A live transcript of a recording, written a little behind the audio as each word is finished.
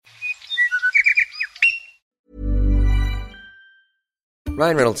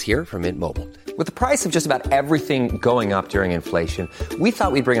Ryan Reynolds here from Mint Mobile. With the price of just about everything going up during inflation, we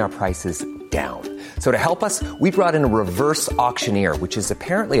thought we'd bring our prices down. So to help us, we brought in a reverse auctioneer, which is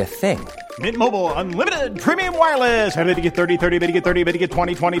apparently a thing. Mint Mobile Unlimited Premium Wireless. How to get 30, 30, bit to get 30, bit to get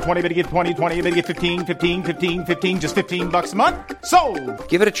 20, 20, 20, bit to get 20, 20, bit to get 15, 15, 15, 15, just $15 a month? Sold!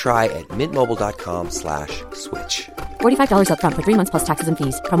 Give it a try at mintmobile.com/switch. $45 up front for 3 months plus taxes and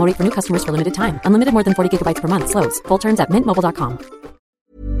fees. Promo rate for new customers for limited time. Unlimited more than 40 gigabytes per month. Slows full terms at mintmobile.com.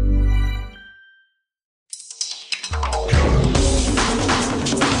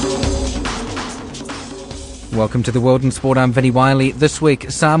 Welcome to the World in Sport. I'm Vinnie Wiley. This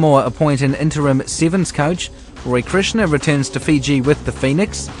week, Samoa appoint an interim sevens coach. Krishna returns to Fiji with the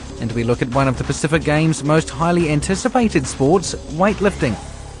Phoenix. And we look at one of the Pacific Games' most highly anticipated sports, weightlifting.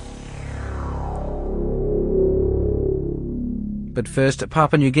 But first,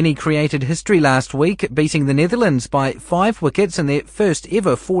 Papua New Guinea created history last week, beating the Netherlands by 5 wickets in their first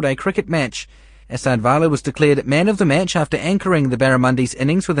ever 4-day cricket match. Asad Vala was declared man of the match after anchoring the Barramundis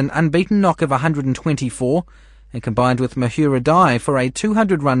innings with an unbeaten knock of 124 and combined with Mahura Dai for a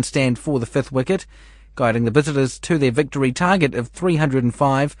 200-run stand for the 5th wicket, guiding the visitors to their victory target of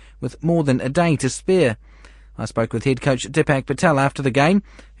 305 with more than a day to spare. I spoke with head coach Deepak Patel after the game,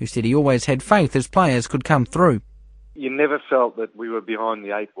 who said he always had faith his players could come through. You never felt that we were behind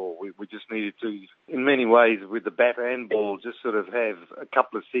the 8 ball. We just needed to, in many ways, with the bat and ball, just sort of have a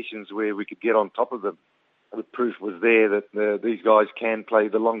couple of sessions where we could get on top of them. The proof was there that these guys can play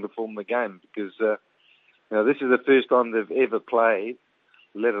the longer form of the game because this is the first time they've ever played,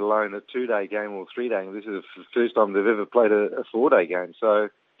 let alone a 2-day game or 3-day game. This is the first time they've ever played a 4-day game. So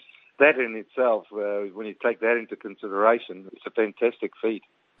that in itself, when you take that into consideration, it's a fantastic feat.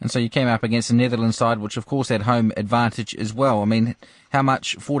 And so you came up against the Netherlands side, which of course had home advantage as well. I mean, how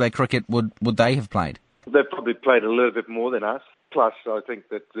much 4-day cricket would they have played? They've probably played a little bit more than us. Plus, I think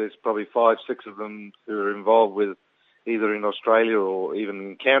that there's probably 5, 6 of them who are involved with either in Australia or even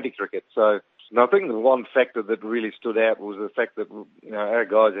in county cricket. So I think the one factor that really stood out was the fact that our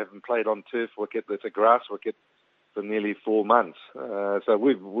guys haven't played on turf wicket, that's a grass wicket, for nearly 4 months. So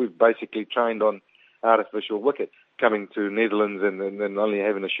we've basically trained on artificial wicket, coming to Netherlands and then only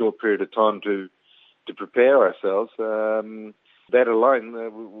having a short period of time to prepare ourselves. That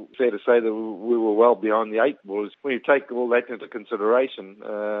alone, fair to say that we were well behind the 8 balls. When you take all that into consideration,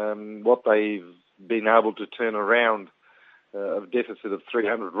 what they've been able to turn around a deficit of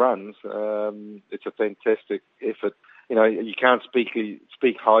 300 runs, it's a fantastic effort. You can't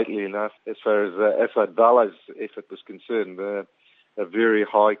speak highly enough as far as Asad Vala's effort was concerned. A very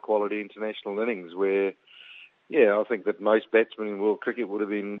high-quality international innings where, I think that most batsmen in world cricket would have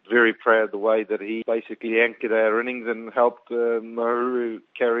been very proud of the way that he basically anchored our innings and helped Mahura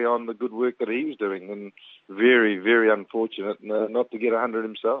carry on the good work that he was doing. And very, very unfortunate not to get 100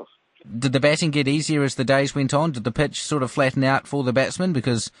 himself. Did the batting get easier as the days went on? Did the pitch sort of flatten out for the batsmen?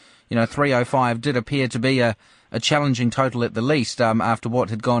 Because, 305 did appear to be a challenging total at the least after what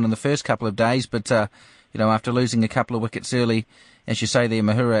had gone in the first couple of days. But, after losing a couple of wickets early, as you say there,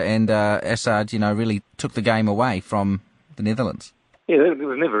 Mahura and Asad, really took the game away from the Netherlands. Yeah, it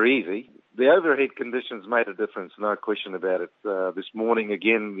was never easy. The overhead conditions made a difference, no question about it. This morning,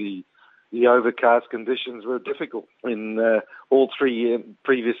 again, the overcast conditions were difficult in all 3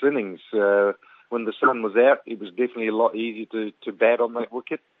 previous innings. When the sun was out, it was definitely a lot easier to bat on that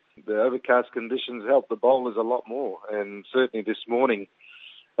wicket. The overcast conditions helped the bowlers a lot more, and certainly this morning,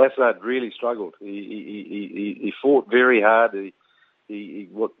 Asad really struggled. He fought very hard.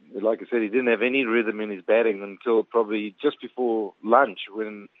 Like I said, he didn't have any rhythm in his batting until probably just before lunch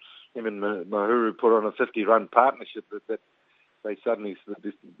when him and Mahura put on a 50-run partnership that they suddenly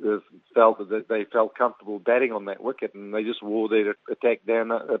felt that they felt comfortable batting on that wicket, and they just wore their attack down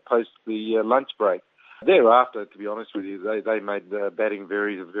post the lunch break. Thereafter, to be honest with you, they made batting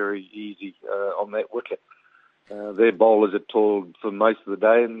very, very easy on that wicket. Their bowlers had toiled for most of the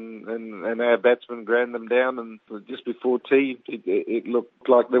day, and our batsmen ground them down. And just before tea, it looked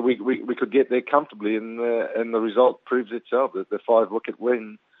like that we could get there comfortably, and the result proves itself. That the 5-wicket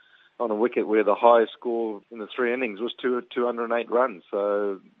win on a wicket where the highest score in the 3 innings was 208 runs.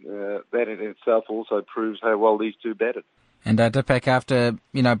 So that in itself also proves how well these two batted. And Deepak, after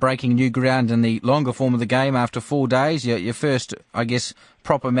breaking new ground in the longer form of the game after 4 days, your first, I guess,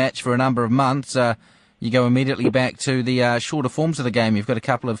 proper match for a number of months. You go immediately back to the shorter forms of the game. You've got a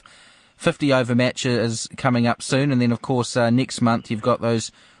couple of 50-over matches coming up soon, and then, of course, next month you've got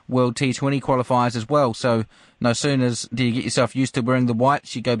those World T20 qualifiers as well. So no sooner do you get yourself used to wearing the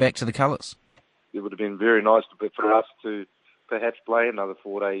whites, you go back to the colours. It would have been very nice for us to perhaps play another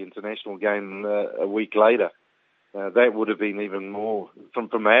 4-day international game a week later. that would have been even more,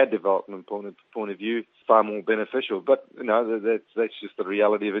 from our development point of view, far more beneficial. But that's just the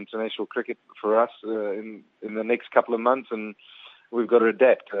reality of international cricket for us in the next couple of months, and we've got to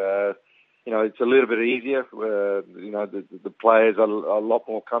adapt. It's a little bit easier. The players are a lot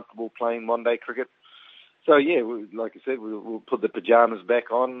more comfortable playing one-day cricket. So, yeah, like I said, we'll put the pyjamas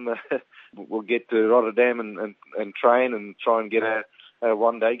back on. We'll get to Rotterdam and train and try and get our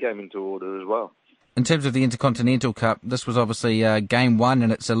one-day game into order as well. In terms of the Intercontinental Cup, this was obviously game one,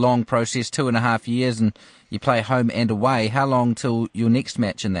 and it's a long process, 2.5 years, and you play home and away. How long till your next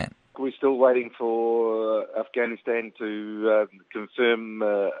match in that? We're still waiting for Afghanistan to confirm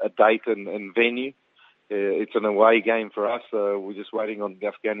a date and venue. It's an away game for us, so we're just waiting on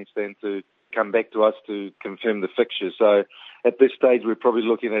Afghanistan to come back to us to confirm the fixture. So at this stage, we're probably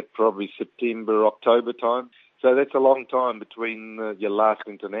looking at September, October time. So that's a long time between your last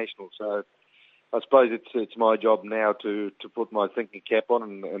international. So I suppose it's my job now to put my thinking cap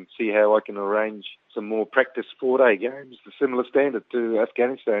on and see how I can arrange some more practice 4-day games, a similar standard to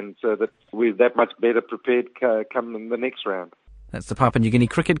Afghanistan, so that we're that much better prepared come in the next round. That's the Papua New Guinea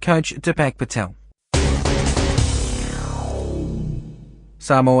cricket coach, Deepak Patel.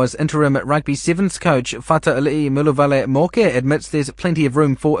 Samoa's interim rugby sevens coach, Fataali'i Muluvale Moke, admits there's plenty of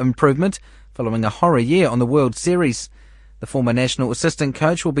room for improvement following a horror year on the World Series. The former national assistant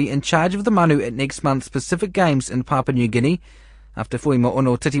coach will be in charge of the Manu at next month's Pacific Games in Papua New Guinea after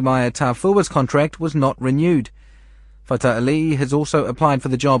Fuimo'ono Titimaya Tafua's contract was not renewed. Fataali'i has also applied for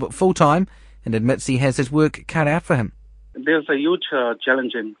the job full-time and admits he has his work cut out for him. There's a huge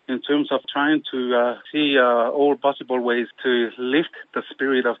challenge in terms of trying to see all possible ways to lift the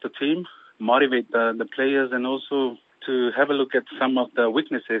spirit of the team, motivate the players, and also to have a look at some of the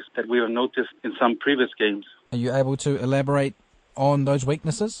weaknesses that we have noticed in some previous games. Are you able to elaborate on those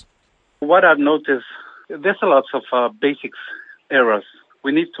weaknesses? What I've noticed, there's a lot of basics errors.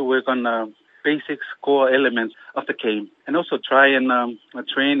 We need to work on basics, core elements of the game, and also try and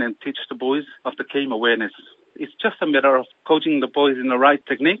train and teach the boys of the game awareness. It's just a matter of coaching the boys in the right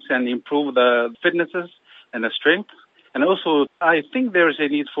techniques and improve the fitnesses and the strength. And also, I think there is a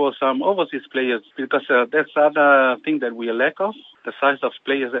need for some overseas players because that's the other thing that we lack of, the size of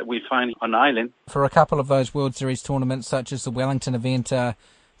players that we find on the island. For a couple of those World Series tournaments, such as the Wellington event, the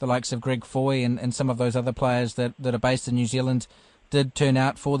likes of Greg Foy and some of those other players that are based in New Zealand did turn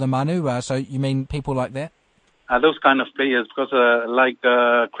out for the Manu. So you mean people like that? Those kind of players, because like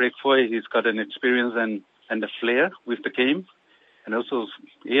Greg Foy, he's got an experience and a flair with the game. And also,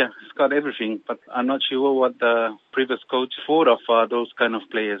 yeah, he's got everything. But I'm not sure what the previous coach thought of those kind of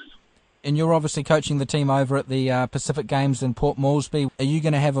players. And you're obviously coaching the team over at the Pacific Games in Port Moresby. Are you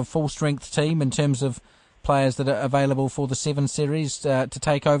going to have a full-strength team in terms of players that are available for the 7 Series to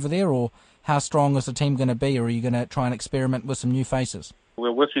take over there? Or how strong is the team going to be? Or are you going to try and experiment with some new faces?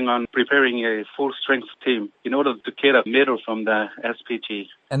 We're working on preparing a full-strength team in order to get a medal from the SPG.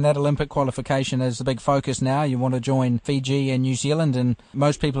 And that Olympic qualification is the big focus now. You want to join Fiji and New Zealand, and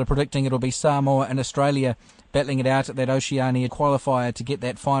most people are predicting it'll be Samoa and Australia battling it out at that Oceania qualifier to get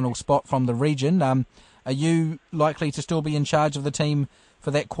that final spot from the region. Are you likely to still be in charge of the team for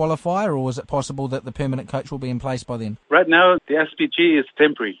that qualifier, or is it possible that the permanent coach will be in place by then? Right now, the SPG is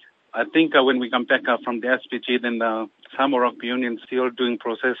temporary. I think when we come back from the SPG, then the Samoa Rugby Union is still doing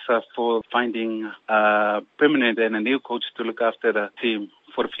process for finding a permanent and a new coach to look after the team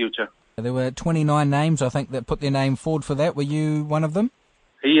for the future. There were 29 names, I think, that put their name forward for that. Were you one of them?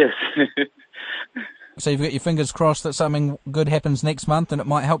 Yes. So you've got your fingers crossed that something good happens next month and it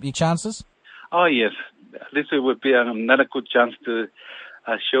might help your chances? Oh, yes. This would be another good chance to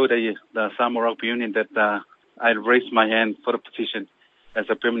show the Samoa Rugby Union that I raised my hand for the position as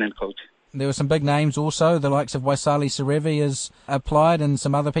a permanent coach. There were some big names also, the likes of Waisali Serevi has applied, and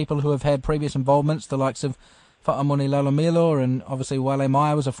some other people who have had previous involvements, the likes of Fa'amoni Lalomelo, and obviously Wale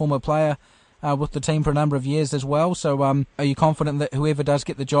Maia was a former player with the team for a number of years as well. So are you confident that whoever does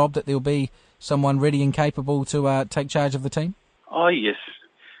get the job, that there'll be someone ready and capable to take charge of the team? Oh, yes.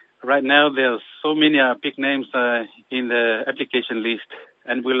 Right now there's so many big names in the application list,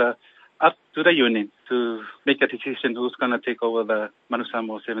 and we'll up to the union to make a decision who's going to take over the Manu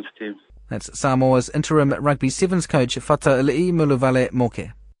Samoa Sevens team. That's Samoa's interim rugby sevens coach, Fataali'i Muluvale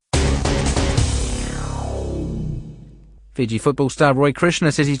Moke. Fiji football star Roy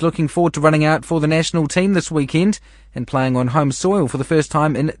Krishna says he's looking forward to running out for the national team this weekend and playing on home soil for the first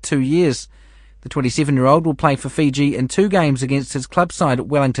time in 2 years. The 27-year-old will play for Fiji in 2 games against his club side at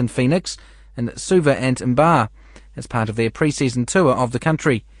Wellington Phoenix and Suva and Mbar as part of their pre-season tour of the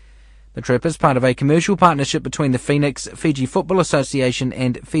country. The trip is part of a commercial partnership between the Phoenix, Fiji Football Association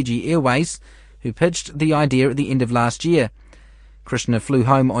and Fiji Airways who pitched the idea at the end of last year. Krishna flew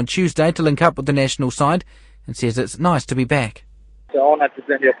home on Tuesday to link up with the national side and says it's nice to be back. It's an honour to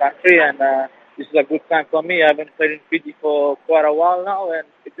represent your country, and this is a good time for me. I haven't played in Fiji for quite a while now, and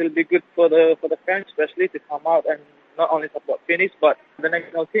it will be good for the fans, especially, to come out and not only support Phoenix but the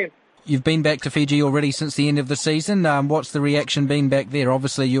national team. You've been back to Fiji already since the end of the season. What's the reaction been back there?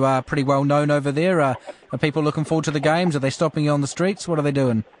 Obviously, you are pretty well known over there. Are people looking forward to the games? Are they stopping you on the streets? What are they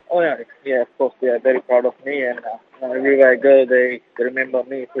doing? Oh, yeah, of course. They are very proud of me, and everywhere I go, they remember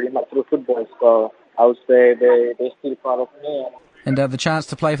me pretty much through football. So I would say they're still proud of me. And the chance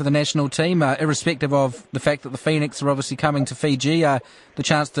to play for the national team, irrespective of the fact that the Phoenix are obviously coming to Fiji, the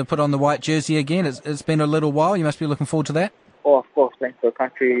chance to put on the white jersey again, it's been a little while. You must be looking forward to that. Oh, of course, playing for the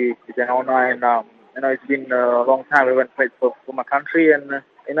country is an honour, and it's been a long time I haven't played for my country, and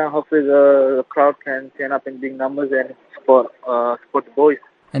hopefully the crowd can turn up in big numbers and support the boys.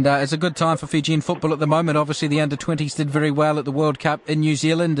 And it's a good time for Fijian football at the moment. Obviously, the under-20s did very well at the World Cup in New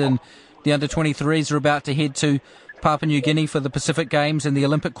Zealand, and the under-23s are about to head to Papua New Guinea for the Pacific Games and the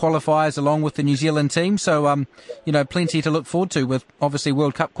Olympic qualifiers along with the New Zealand team. So, plenty to look forward to, with obviously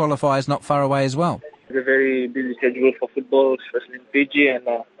World Cup qualifiers not far away as well. It's a very busy schedule for football, especially in Fiji, and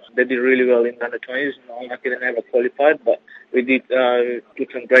they did really well in the under-20s. Lucky they never qualified, but we did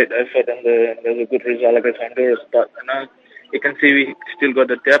put some great effort, and there was a good result against Honduras. But you can see we still got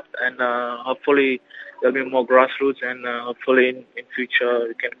the depth, and hopefully there'll be more grassroots, and hopefully in future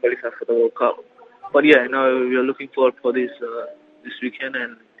we can qualify for the World Cup. But we are looking forward for this weekend,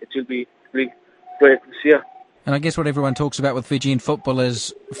 and it will be really great this year. And I guess what everyone talks about with Fijian football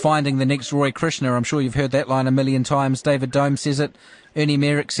is finding the next Roy Krishna. I'm sure you've heard that line a million times. David Dome says it. Ernie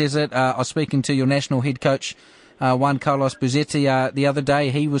Merrick says it. I was speaking to your national head coach, Juan Carlos Buzetti, the other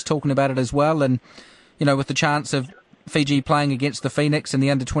day. He was talking about it as well. And, with the chance of Fiji playing against the Phoenix and the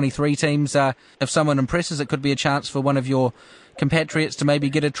under-23 teams, if someone impresses, it could be a chance for one of your compatriots to maybe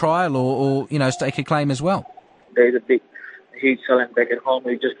get a trial or stake a claim as well. There's a huge talent back at home.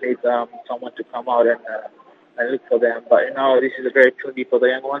 We just need someone to come out and look for them. But this is a great opportunity for the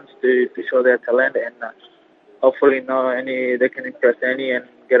young ones to show their talent, and hopefully they can impress any and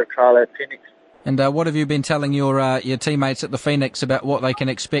get a trial at Phoenix. And what have you been telling your teammates at the Phoenix about what they can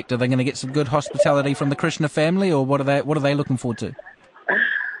expect? Are they going to get some good hospitality from the Krishna family, or what are they looking forward to?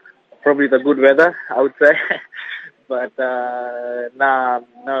 Probably the good weather, I would say. But now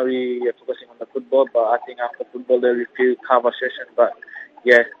we are focusing on the football. But I think after football there will be a few cover sessions. But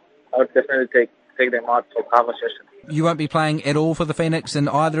I would definitely take them out for cover session. You won't be playing at all for the Phoenix in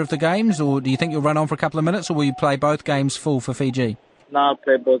either of the games, or do you think you'll run on for a couple of minutes, or will you play both games full for Fiji? No, I'll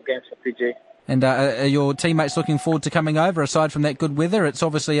play both games for Fiji. And are your teammates looking forward to coming over, aside from that good weather? It's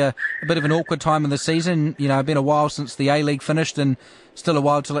obviously a bit of an awkward time in the season. Been a while since the A-League finished, and still a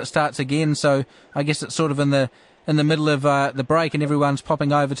while till it starts again. So I guess it's sort of in the middle of the break, and everyone's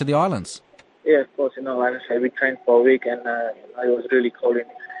popping over to the islands. Yeah, of course. Like I said, we trained for a week, and it was really cold in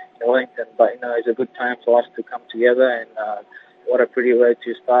Wellington. But it's a good time for us to come together, and what a pretty way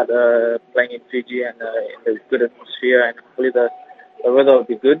to start playing in Fiji and in a good atmosphere, and hopefully the weather will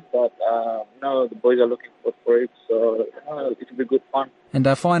be good. But the boys are looking forward for it, so it will be good fun. And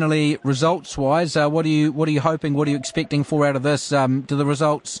finally, results-wise, what are you hoping? What are you expecting for out of this? Do the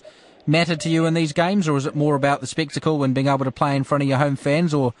results matter to you in these games, or is it more about the spectacle and being able to play in front of your home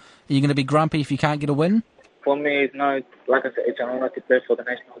fans, or are you going to be grumpy if you can't get a win? For me, like I said, it's an honor to play for the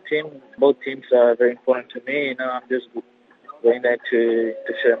national team. Both teams are very important to me. I'm just going there to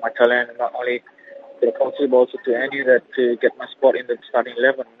share my talent, and not only to the coaches, but also to any to get my spot in the starting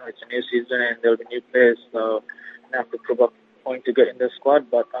 11. It's a new season, and there'll be new players, so I have to prove a point to get in the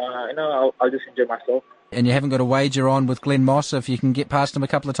squad. But I'll just enjoy myself. And you haven't got a wager on with Glenn Moss if you can get past him a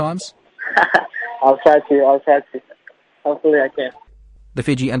couple of times? I'll try to. Hopefully I can. The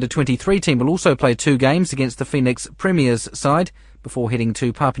Fiji under-23 team will also play 2 games against the Phoenix Premiers side before heading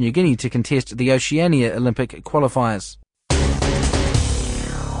to Papua New Guinea to contest the Oceania Olympic qualifiers.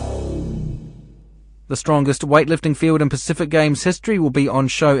 The strongest weightlifting field in Pacific Games history will be on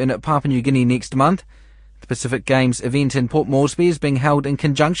show in Papua New Guinea next month. The Pacific Games event in Port Moresby is being held in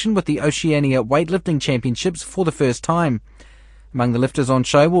conjunction with the Oceania Weightlifting Championships for the first time. Among the lifters on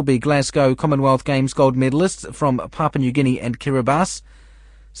show will be Glasgow Commonwealth Games gold medalists from Papua New Guinea and Kiribati.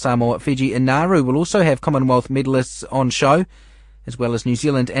 Samoa, Fiji and Nauru will also have Commonwealth medalists on show, as well as New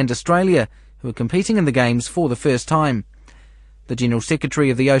Zealand and Australia, who are competing in the Games for the first time. The General Secretary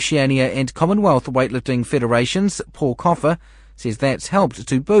of the Oceania and Commonwealth Weightlifting Federations, Paul Coffer, says that's helped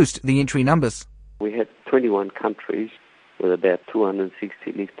to boost the entry numbers. We had 21 countries with about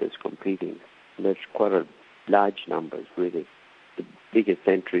 260 lifters competing. That's quite a large numbers, really. The biggest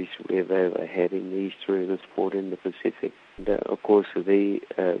entries we've ever had in the history of the sport in the Pacific. And, of course, the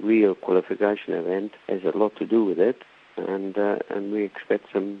Rio qualification event has a lot to do with it, and we expect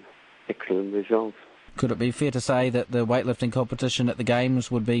some excellent results. Could it be fair to say that the weightlifting competition at the Games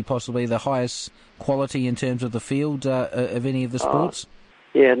would be possibly the highest quality in terms of the field of any of the sports?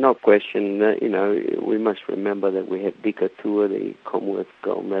 Yeah, no question. We must remember that we have Dika Tua, the Commonwealth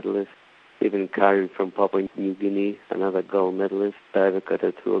gold medalist, Stephen Curry from Papua New Guinea, another gold medalist, David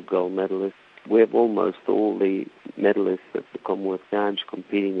Katatua, gold medalist. We have almost all the medalists at the Commonwealth Games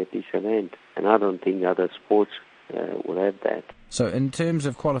competing at this event, and I don't think other sports will have that. So in terms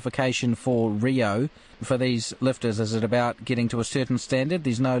of qualification for Rio, for these lifters, is it about getting to a certain standard?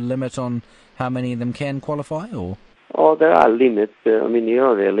 There's no limit on how many of them can qualify, or? Oh, there are limits. You're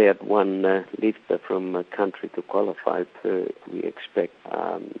only allowed one lifter from a country to qualify. We expect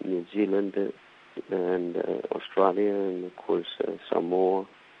New Zealand and Australia, and of course Samoa,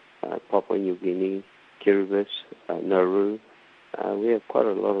 Papua New Guinea, Kiribati, Nauru. We have quite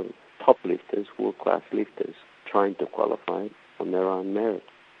a lot of top lifters, world-class lifters, trying to qualify on their own merit,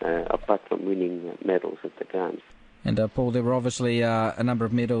 apart from winning medals at the Games. And Paul, there were obviously a number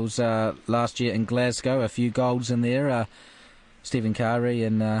of medals last year in Glasgow, a few golds in there. Stephen Curry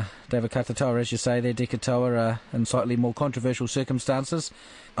and David Katatua, as you say there, Dikatoa, in slightly more controversial circumstances.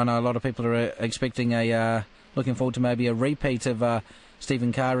 I know a lot of people are expecting looking forward to maybe a repeat of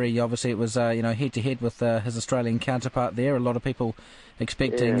Stephen Curry. Obviously it was head-to-head with his Australian counterpart there. A lot of people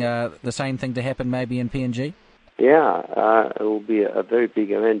expecting the same thing to happen maybe in PNG. Yeah, it will be a very big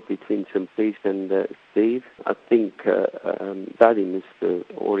event between Simplice and Steve. I think Dadim is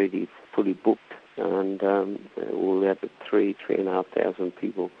already fully booked, and we'll have 3,500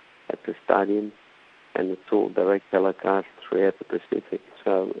 people at the stadium, and it's all direct telecast throughout the Pacific.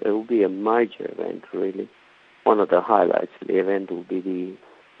 So it will be a major event, really. One of the highlights of the event will be the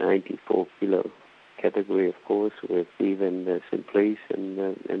 94-kilo category, of course, with Steve and Simplice,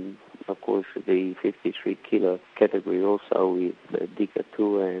 and of course the 53-kilo category also with Dika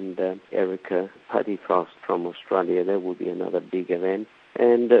Tua and Erica Puttyfrost from Australia. That will be another big event.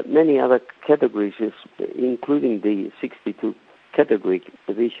 And many other categories, including the 62 category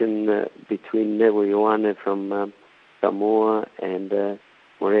division between Nevo Ioane from Samoa and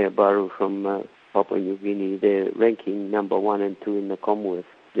Morea Baru from Papua New Guinea. They're ranking number 1 and 2 in the Commonwealth.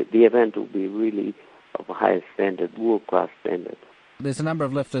 The event will be really of a higher standard, world-class standard. There's a number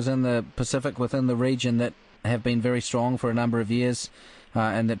of lifters in the Pacific within the region that have been very strong for a number of years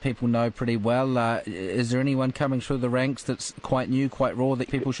and that people know pretty well. Is there anyone coming through the ranks that's quite new, quite raw, that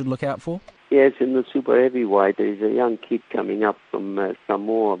people should look out for? Yes, in the super heavyweight, there's a young kid coming up from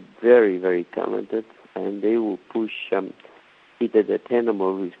Samoa, very, very talented, and they will push Peter the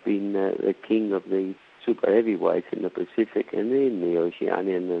Tenamo, who's been the king of the super heavyweights in the Pacific and in the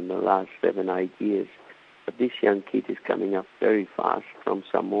Oceanian in the last 7-8 years. But this young kid is coming up very fast from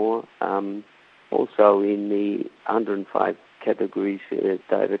Samoa. Also in the 105 categories,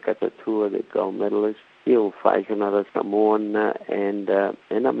 David Katatua, the gold medalist, he'll face another Samoan and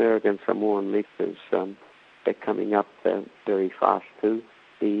American Samoan lifters. They're coming up very fast too.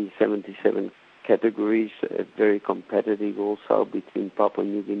 The 77 categories, very competitive also between Papua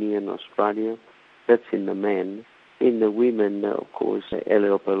New Guinea and Australia. That's in the men. In the women, of course,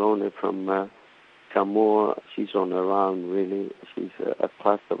 Elio Pelone from Samoa, she's on her own, really. She's a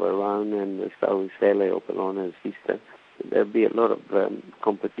class of her own, and so is Elio Pelone, her sister. There'll be a lot of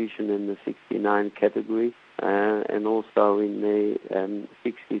competition in the 69 category and also in the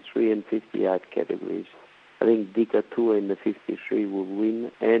 63 and 58 categories. I think Dika Tua in the 53 will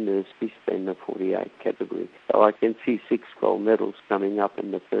win, and her sister in the 48 category. So I can see 6 gold medals coming up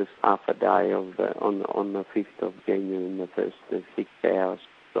in the first half a day of on the 5th of January. In the first 6 hours,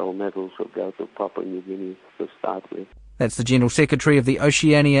 gold medals will go to Papua New Guinea to start with. That's the General Secretary of the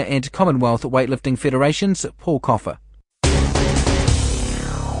Oceania and Commonwealth Weightlifting Federations, Paul Coffer.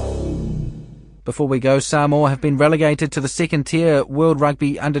 Before we go, Samoa have been relegated to the second-tier World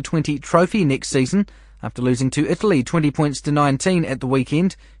Rugby Under-20 trophy next season after losing to Italy 20 points to 19 at the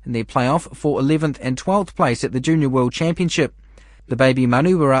weekend in their playoff for 11th and 12th place at the Junior World Championship. The Baby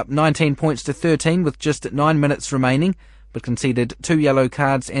Manu were up 19 points to 13 with just 9 minutes remaining, but conceded 2 yellow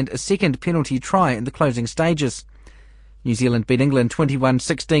cards and a second penalty try in the closing stages. New Zealand beat England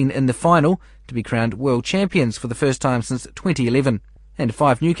 21-16 in the final to be crowned world champions for the first time since 2011. And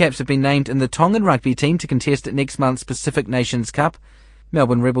 5 new caps have been named in the Tongan rugby team to contest next month's Pacific Nations Cup.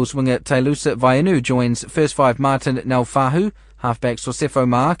 Melbourne Rebels winger Teilusa Vaianu joins first 5 Martin Naufahu, halfback Sosefo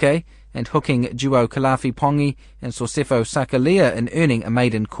Maake, and hooking duo Kalafi Pongi and Sosefo Sakalia in earning a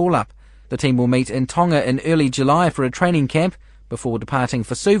maiden call-up. The team will meet in Tonga in early July for a training camp before departing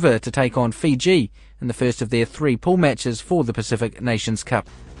for Suva to take on Fiji in the first of their 3 pool matches for the Pacific Nations Cup.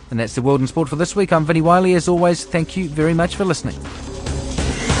 And that's the World in Sport for this week. I'm Vinnie Wiley. As always, thank you very much for listening.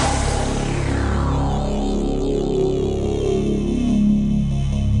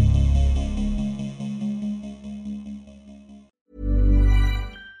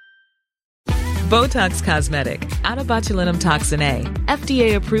 Botox Cosmetic, out of botulinum toxin A,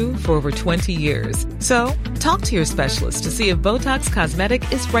 FDA approved for over 20 years. So, talk to your specialist to see if Botox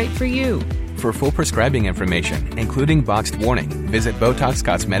Cosmetic is right for you. For full prescribing information, including boxed warning, visit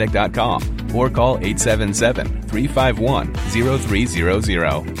BotoxCosmetic.com or call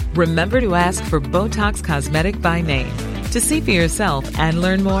 877-351-0300. Remember to ask for Botox Cosmetic by name. To see for yourself and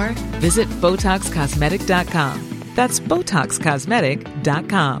learn more, visit BotoxCosmetic.com. That's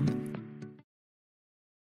BotoxCosmetic.com.